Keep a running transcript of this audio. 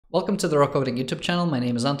Welcome to the Raw Coding YouTube channel. My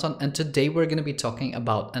name is Anton and today we're going to be talking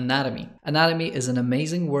about anatomy. Anatomy is an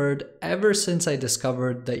amazing word. Ever since I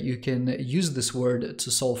discovered that you can use this word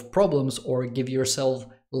to solve problems or give yourself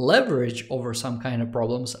leverage over some kind of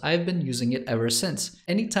problems, I've been using it ever since.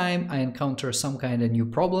 Anytime I encounter some kind of new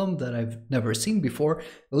problem that I've never seen before,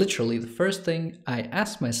 literally the first thing I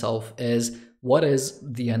ask myself is, what is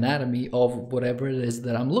the anatomy of whatever it is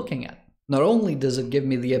that I'm looking at? Not only does it give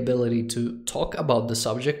me the ability to talk about the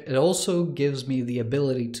subject, it also gives me the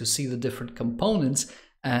ability to see the different components.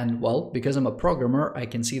 And well, because I'm a programmer, I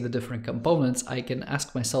can see the different components. I can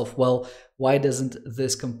ask myself, well, why doesn't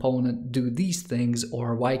this component do these things?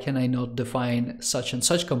 Or why can I not define such and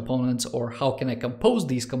such components? Or how can I compose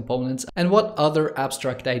these components? And what other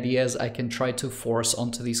abstract ideas I can try to force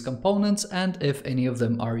onto these components, and if any of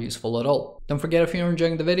them are useful at all. Don't forget, if you're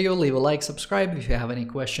enjoying the video, leave a like, subscribe. If you have any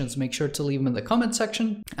questions, make sure to leave them in the comment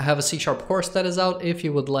section. I have a C# course that is out. If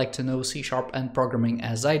you would like to know C# and programming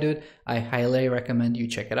as I do, I highly recommend you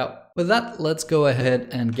check it out. With that, let's go ahead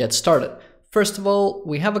and get started. First of all,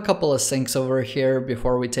 we have a couple of things over here.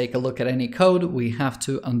 Before we take a look at any code, we have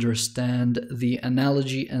to understand the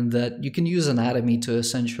analogy and that you can use anatomy to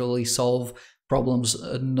essentially solve problems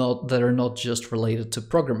that are not just related to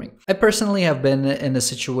programming. I personally have been in a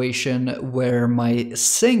situation where my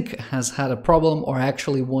sink has had a problem, or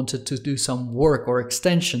actually wanted to do some work or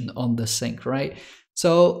extension on the sink, right?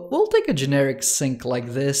 So we'll take a generic sink like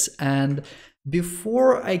this, and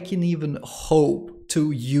before I can even hope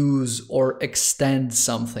to use or extend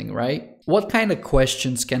something, right? What kind of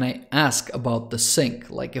questions can I ask about the sink?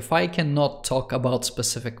 Like, if I cannot talk about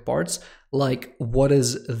specific parts, like what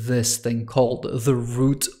is this thing called? The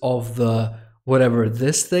root of the whatever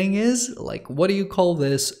this thing is, like what do you call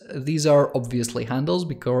this? These are obviously handles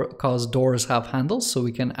because doors have handles, so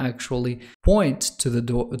we can actually point to the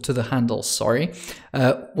door, to the handles, sorry.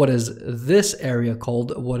 What is this area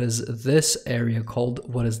called? What is this area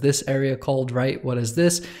called? What is this area called, right? What is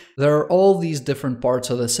this? There are all these different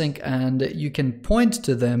parts of the sink, and you can point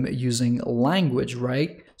to them using language,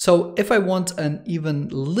 right? So if I want an even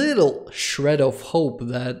little shred of hope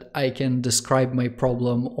that I can describe my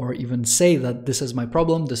problem, or even say that this is my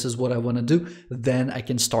problem, this is what I want to do, then I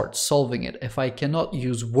can start solving it. If I cannot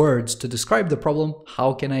use words to describe the problem,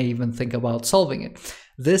 how can I even think about solving it?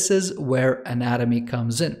 This is where anatomy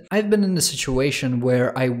comes in. I've been in a situation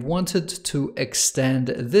where I wanted to extend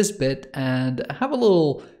this bit and have a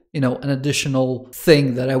little, an additional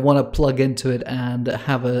thing that I want to plug into it and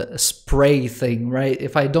have a spray thing, right?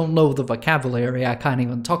 If I don't know the vocabulary, I can't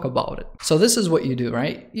even talk about it. So this is what you do,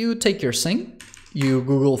 right? You take your sink, you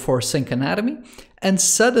Google for sink anatomy, and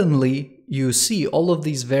suddenly you see all of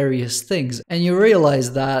these various things, and you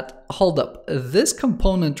realize that, hold up, this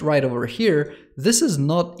component right over here, this is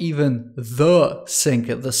not even the sink.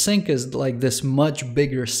 The sink is like this much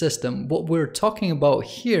bigger system. What we're talking about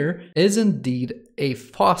here is indeed a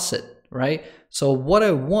faucet, right? So what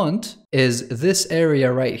I want is this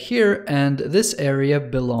area right here, and this area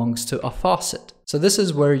belongs to a faucet. So this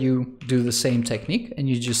is where you do the same technique and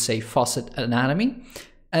you just say faucet anatomy.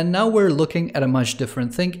 And now we're looking at a much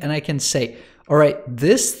different thing, and I can say, all right,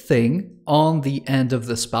 this thing on the end of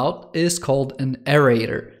the spout is called an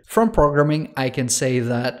aerator. From programming, I can say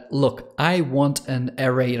that, look, I want an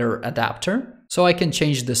aerator adapter. So I can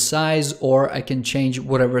change the size, or I can change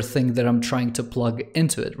whatever thing that I'm trying to plug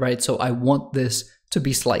into it, right? So I want this to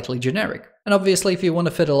be slightly generic. And obviously, if you want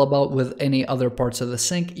to fiddle about with any other parts of the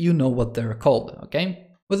sink, you know what they're called, okay?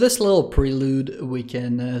 With this little prelude, we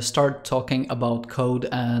can start talking about code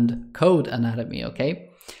and code anatomy, okay?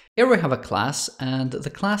 Here we have a class, and the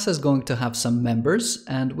class is going to have some members,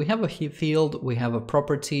 and we have a field, we have a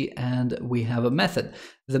property, and we have a method.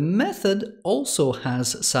 The method also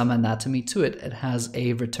has some anatomy to it. It has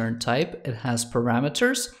a return type, it has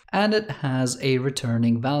parameters, and it has a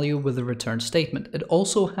returning value with a return statement. It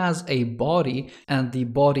also has a body, and the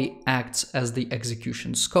body acts as the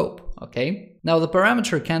execution scope, okay? Now, the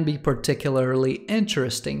parameter can be particularly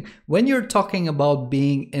interesting. When you're talking about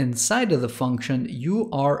being inside of the function, you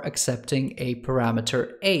are accepting a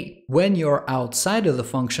parameter A. When you're outside of the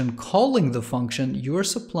function, calling the function, you're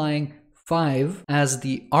supplying 5 as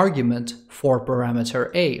the argument for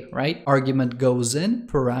parameter A, right? Argument goes in,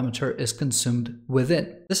 parameter is consumed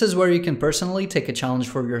within. This is where you can personally take a challenge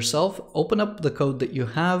for yourself, open up the code that you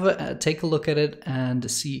have, take a look at it and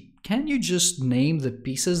see, can you just name the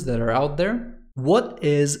pieces that are out there? What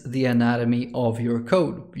is the anatomy of your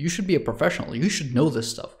code? You should be a professional, you should know this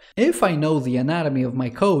stuff. If I know the anatomy of my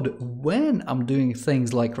code, when I'm doing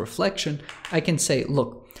things like reflection, I can say,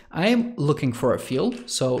 look, I'm looking for a field.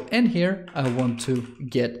 So in here, I want to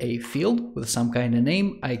get a field with some kind of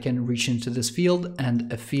name. I can reach into this field,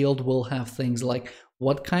 and a field will have things like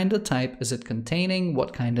what kind of type is it containing,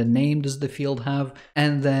 what kind of name does the field have,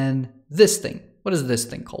 and then this thing. What is this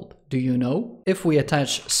thing called? Do you know? If we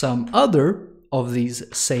attach some other of these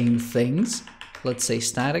same things, let's say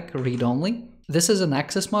static, read only, this is an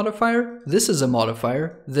access modifier, this is a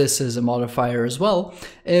modifier, this is a modifier as well.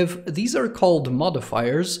 If these are called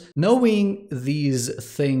modifiers, knowing these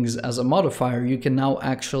things as a modifier, you can now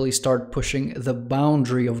actually start pushing the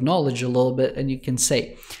boundary of knowledge a little bit, and you can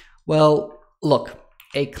say, well, look,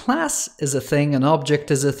 a class is a thing, an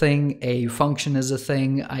object is a thing, a function is a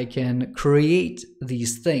thing. I can create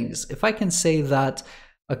these things. If I can say that,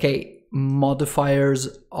 okay,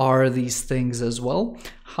 modifiers are these things as well,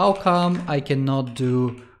 how come I cannot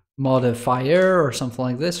do modifier or something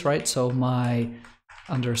like this, right? So my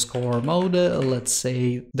underscore mode, let's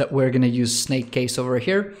say that we're going to use snake case over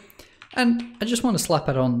here, and I just want to slap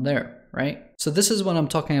it on there, right? So this is what I'm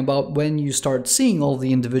talking about. When you start seeing all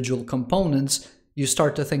the individual components, you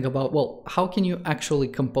start to think about, well, how can you actually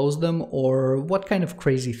compose them, or what kind of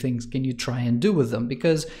crazy things can you try and do with them?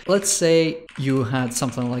 Because let's say you had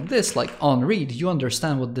something like this, like onRead, you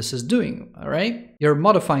understand what this is doing, all right? You're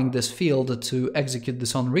modifying this field to execute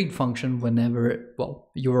this onRead function whenever, well,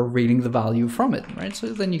 you're reading the value from it, right? So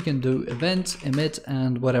then you can do event, emit,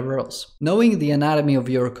 and whatever else. Knowing the anatomy of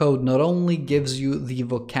your code not only gives you the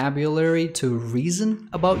vocabulary to reason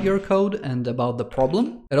about your code and about the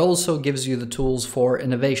problem, it also gives you the tools for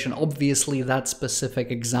innovation. Obviously, that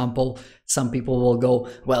specific example, some people will go,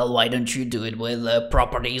 well, why don't you do it with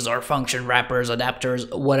properties or function wrappers, adapters,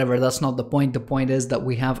 whatever. That's not the point. The point is that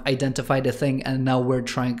we have identified a thing, and now we're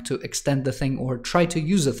trying to extend the thing or try to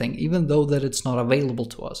use a thing, even though that it's not available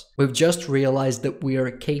to us. We've just realized that we are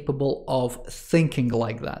capable of thinking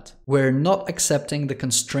like that. We're not accepting the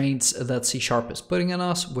constraints that C# is putting on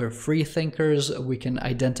us. We're free thinkers. We can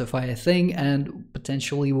identify a thing, and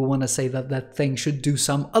potentially we want to say that that thing should do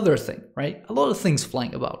some other thing, right? A lot of things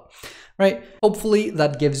flying about. Right? Hopefully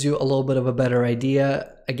that gives you a little bit of a better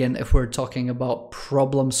idea. Again, if we're talking about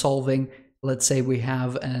problem solving, let's say we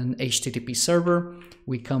have an HTTP server.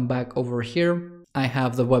 We come back over here. I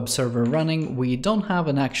have the web server running. We don't have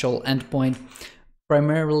an actual endpoint.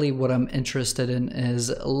 Primarily what I'm interested in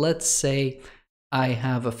is, let's say I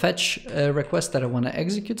have a fetch request that I want to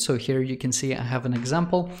execute. So here you can see I have an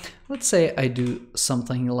example. Let's say I do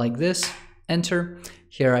something like this, enter.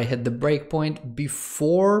 Here I hit the breakpoint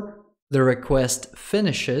before the request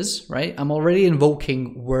finishes, right? I'm already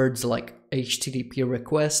invoking words like HTTP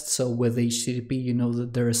request. So with HTTP, you know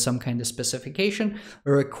that there is some kind of specification.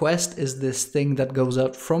 A request is this thing that goes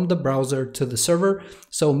out from the browser to the server.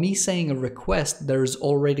 So me saying a request, there's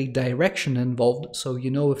already direction involved. So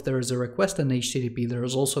you know if there is a request in HTTP, there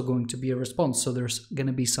is also going to be a response. So there's going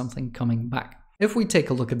to be something coming back. If we take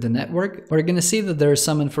a look at the network, we're going to see that there is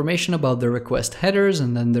some information about the request headers,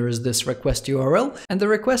 and then there is this request URL. And the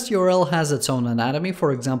request URL has its own anatomy.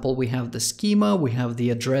 For example, we have the schema, we have the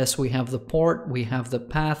address, we have the port, we have the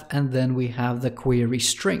path, and then we have the query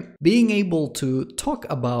string. Being able to talk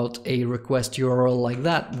about a request URL like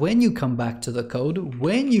that, when you come back to the code,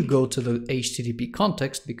 when you go to the HTTP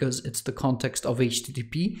context, because it's the context of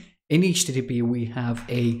HTTP, in HTTP we have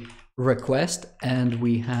a request and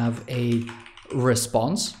we have a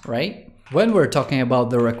response, right? When we're talking about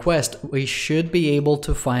the request, we should be able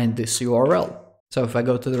to find this URL. So if I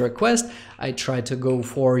go to the request, I try to go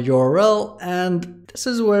for URL, and this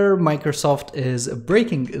is where Microsoft is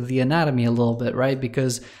breaking the anatomy a little bit, right?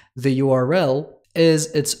 Because the URL is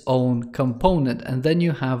its own component, and then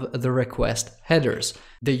you have the request headers.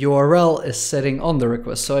 The URL is sitting on the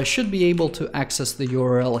request, so I should be able to access the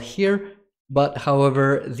URL here. But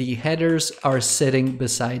however, the headers are sitting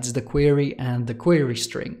besides the query and the query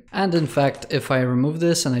string. And in fact, if I remove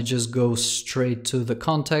this and I just go straight to the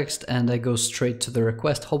context and I go straight to the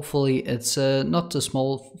request, hopefully it's not too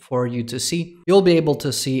small for you to see. You'll be able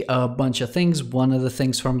to see a bunch of things. One of the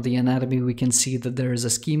things from the anatomy, we can see that there is a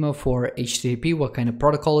schema for HTTP, what kind of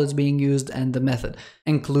protocol is being used, and the method,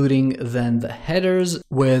 including then the headers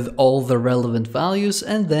with all the relevant values,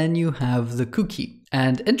 and then you have the cookie.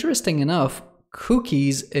 And interesting enough,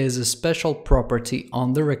 cookies is a special property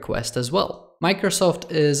on the request as well. Microsoft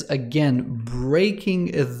is again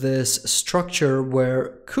breaking this structure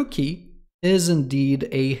where cookie is indeed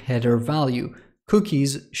a header value.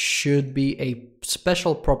 cookies should be a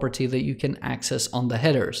special property that you can access on the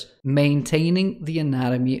headers, maintaining the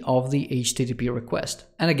anatomy of the HTTP request.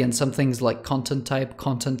 And again, some things like content type,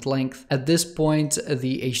 content length. At this point,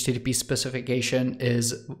 the HTTP specification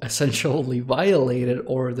is essentially violated,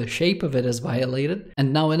 or the shape of it is violated.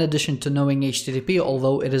 And now, in addition to knowing HTTP,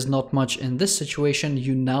 although it is not much in this situation,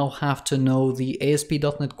 you now have to know the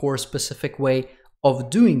ASP.NET Core specific way of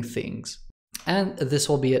doing things. And this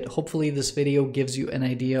will be it. Hopefully this video gives you an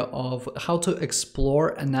idea of how to explore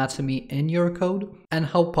anatomy in your code and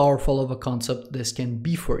how powerful of a concept this can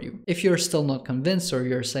be for you. If you're still not convinced, or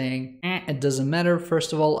you're saying, it doesn't matter,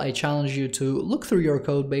 first of all, I challenge you to look through your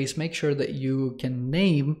code base, make sure that you can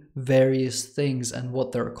name various things and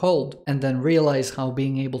what they're called, and then realize how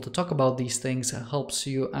being able to talk about these things helps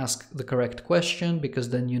you ask the correct question, because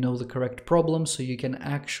then you know the correct problem, so you can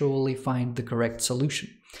actually find the correct solution.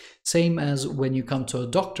 Same as when you come to a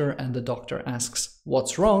doctor and the doctor asks,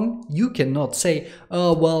 what's wrong? You cannot say,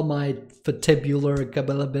 oh, well, my vestibular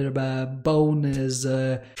bone is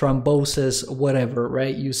thrombosis, whatever,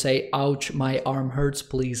 right? You say, ouch, my arm hurts,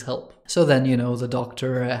 please help. So then, you know, the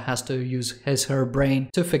doctor has to use her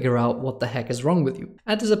brain to figure out what the heck is wrong with you.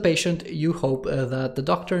 And as a patient, you hope that the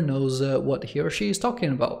doctor knows what he or she is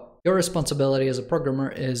talking about. Your responsibility as a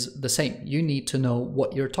programmer is the same. You need to know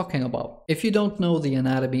what you're talking about. If you don't know the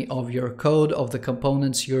anatomy of your code, of the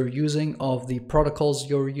components you're using, of the protocols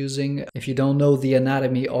you're using, if you don't know the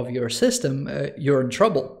anatomy of your system, you're in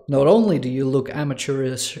trouble. Not only do you look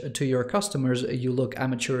amateurish to your customers, you look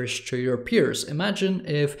amateurish to your peers. Imagine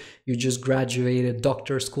if you just graduated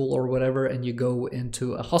doctor school or whatever, and you go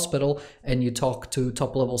into a hospital and you talk to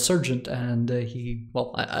top-level surgeon, and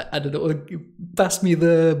I don't know, pass me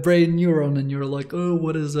the brain neuron, and you're like, oh,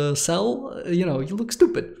 what is a cell? You know, you look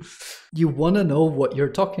stupid. You want to know what you're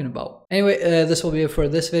talking about. Anyway, this will be it for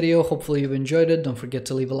this video. Hopefully you've enjoyed it. Don't forget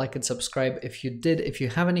to leave a like and subscribe if you did. If you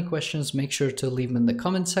have any questions, make sure to leave them in the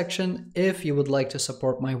comment section. If you would like to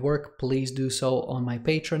support my work, please do so on my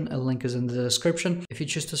Patreon. A link is in the description. If you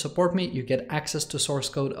choose to support me, you get access to source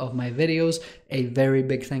code of my videos. A very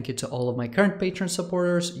big thank you to all of my current Patreon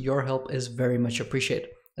supporters. Your help is very much appreciated.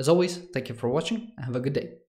 As always, thank you for watching and have a good day.